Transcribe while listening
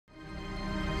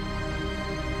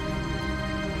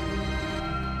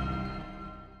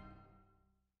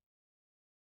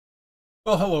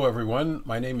Well, hello everyone.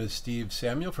 My name is Steve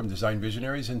Samuel from Design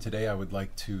Visionaries, and today I would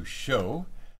like to show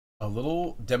a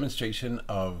little demonstration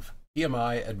of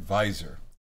PMI Advisor.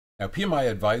 Now,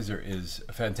 PMI Advisor is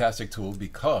a fantastic tool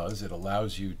because it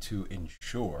allows you to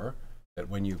ensure that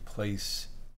when you place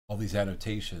all these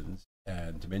annotations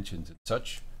and dimensions and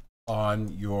such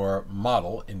on your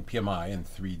model in PMI and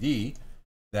 3D,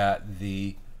 that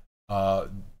the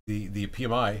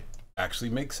PMI actually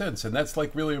makes sense. And that's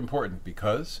like really important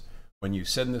because when you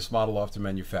send this model off to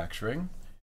manufacturing,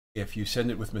 if you send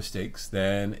it with mistakes,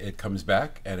 then it comes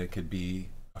back, and it could be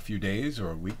a few days or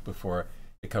a week before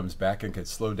it comes back, and could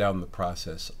slow down the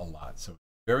process a lot. So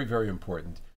very, very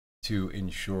important to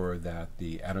ensure that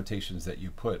the annotations that you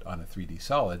put on a 3D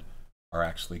solid are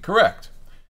actually correct.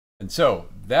 And so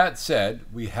that said,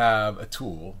 we have a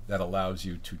tool that allows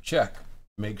you to check,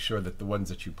 make sure that the ones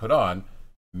that you put on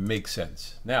make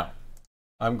sense. Now,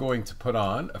 I'm going to put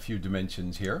on a few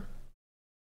dimensions here.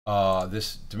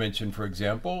 This dimension, for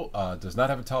example, does not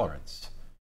have a tolerance,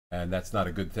 and that's not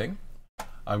a good thing.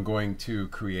 I'm going to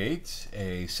create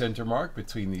a center mark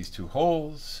between these two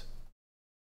holes.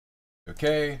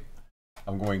 Okay.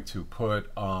 I'm going to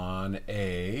put on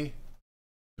a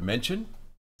dimension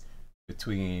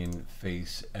between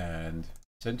face and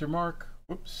center mark.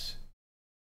 Whoops.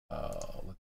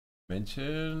 Let's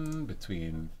dimension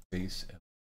between face and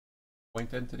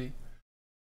point entity.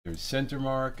 There's center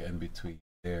mark, and between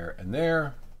there and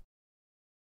there.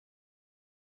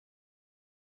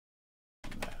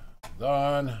 Hold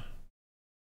on.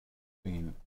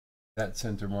 Between that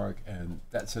center mark and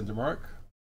that center mark.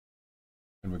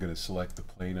 And we're going to select the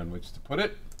plane on which to put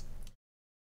it.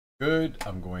 Good.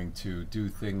 I'm going to do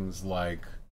things like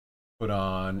put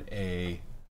on a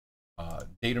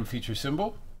datum feature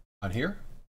symbol on here.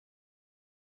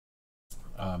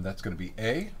 That's going to be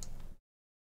A.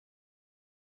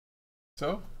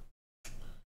 So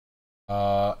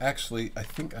actually, I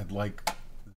think I'd like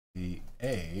the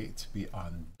A to be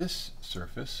on this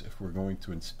surface. If we're going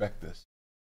to inspect this,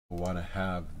 we'll want to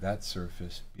have that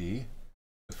surface be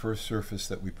the first surface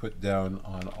that we put down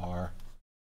on our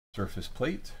surface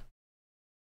plate.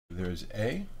 There's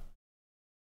A.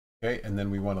 Okay, and then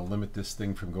we want to limit this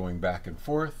thing from going back and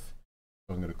forth.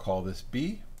 So I'm going to call this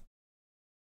B.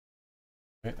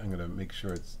 Okay, I'm going to make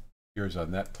sure it appears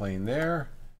on that plane there.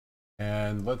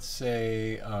 And let's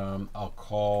say I'll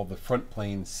call the front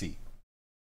plane C.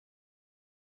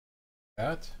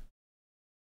 That.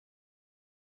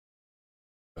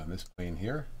 On this plane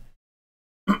here.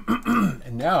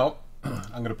 And now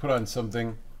I'm going to put on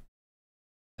something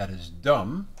that is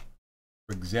dumb.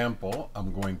 For example,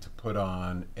 I'm going to put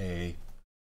on a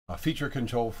feature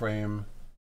control frame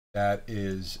that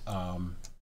is I'll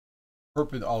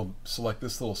select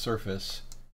this little surface.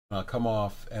 I'll come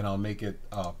off and I'll make it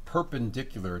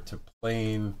perpendicular to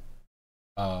plane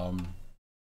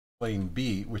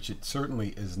B, which it certainly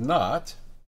is not.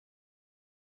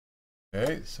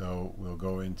 Okay, so we'll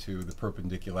go into the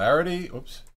perpendicularity.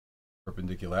 Oops,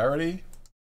 perpendicularity,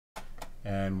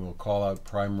 and we'll call out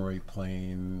primary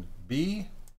plane B,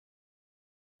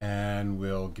 and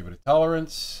we'll give it a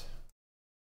tolerance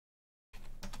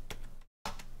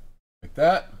like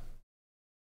that.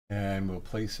 And we'll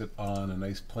place it on a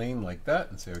nice plane like that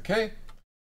and say, okay.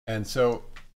 And so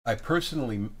I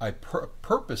purposely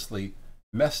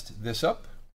messed this up.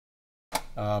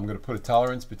 I'm going to put a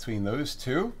tolerance between those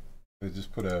two. I'm going to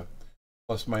just put a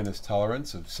plus minus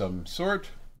tolerance of some sort.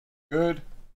 Good.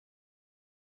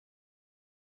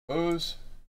 Close.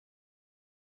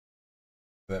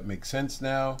 That makes sense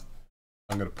now.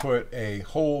 I'm going to put a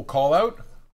whole call out.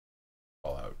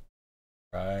 Call out.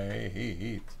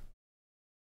 Right.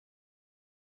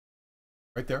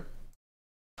 Right there.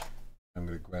 I'm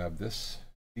going to grab this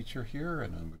feature here,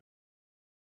 and I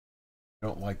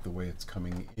don't like the way it's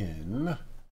coming in.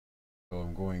 So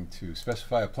I'm going to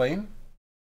specify a plane,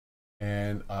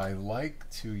 and I like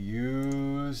to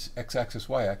use x-axis,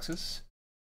 y-axis.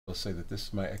 I'll say that this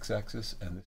is my x-axis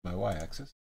and this is my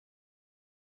y-axis.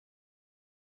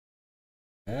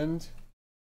 And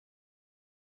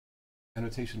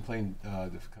annotation plane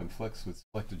conflicts with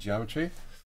selected geometry.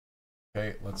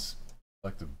 Okay, let's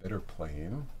select a better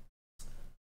plane.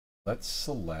 Let's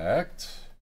select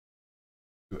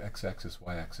x-axis,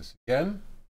 y-axis again.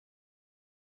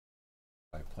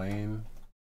 My plane.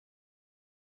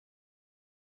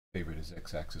 Favorite is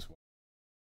x-axis, y.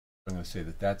 I'm going to say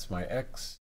that that's my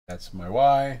x, that's my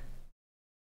y.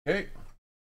 Okay.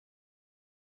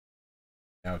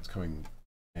 Now it's coming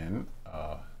in.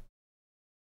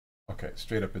 Okay,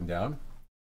 straight up and down.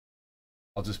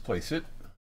 I'll just place it.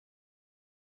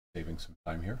 Saving some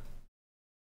time here.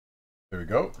 There we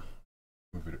go.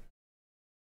 Move it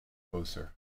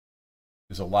closer.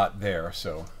 There's a lot there,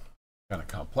 so kind of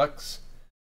complex.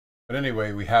 But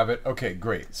anyway, we have it. Okay,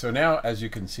 great. So now, as you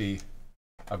can see,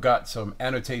 I've got some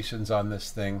annotations on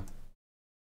this thing.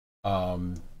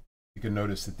 You can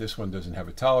notice that this one doesn't have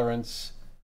a tolerance.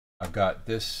 I've got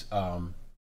this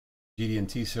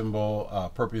GD&T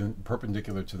symbol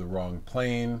perpendicular to the wrong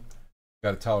plane.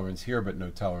 Got a tolerance here, but no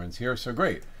tolerance here. So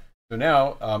great. So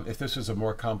now, if this was a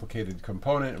more complicated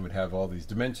component, it would have all these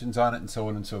dimensions on it and so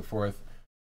on and so forth,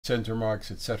 center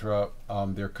marks, etc.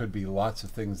 There could be lots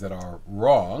of things that are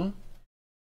wrong.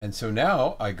 And so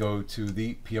now I go to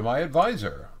the PMI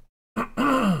Advisor.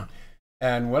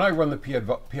 And when I run the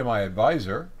PMI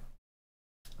Advisor,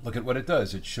 look at what it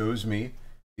does. It shows me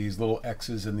these little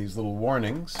X's and these little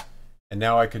warnings. And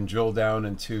now I can drill down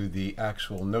into the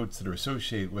actual notes that are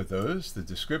associated with those, the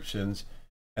descriptions.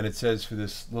 And it says for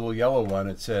this little yellow one,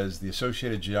 it says the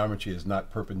associated geometry is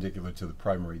not perpendicular to the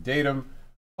primary datum.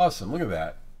 Awesome, look at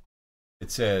that.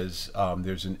 It says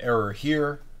there's an error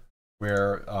here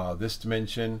where this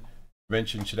dimension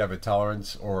should have a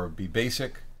tolerance or be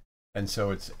basic. And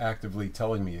so it's actively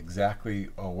telling me exactly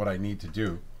what I need to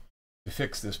do to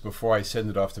fix this before I send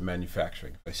it off to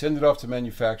manufacturing. If I send it off to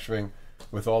manufacturing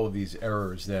with all of these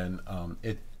errors, then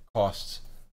it costs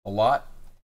a lot.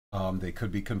 They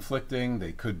could be conflicting.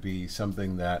 They could be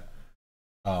something that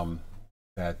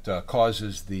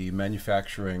causes the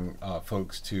manufacturing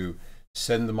folks to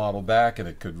send the model back, and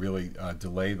it could really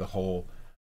delay the whole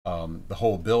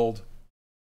build.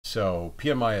 So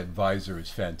PMI Advisor is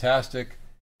fantastic.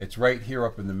 It's right here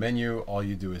up in the menu. All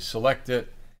you do is select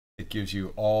it. It gives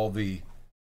you all the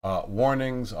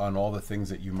warnings on all the things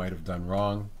that you might have done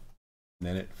wrong, and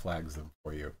then it flags them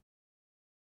for you.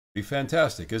 Be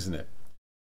fantastic, isn't it?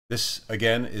 This,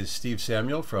 again, is Steve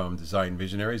Samuel from Design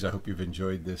Visionaries. I hope you've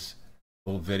enjoyed this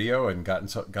little video and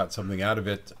got something out of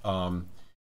it.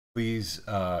 Please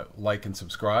like and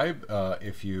subscribe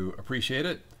if you appreciate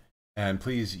it. And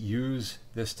please use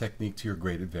this technique to your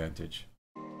great advantage.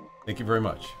 Thank you very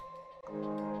much.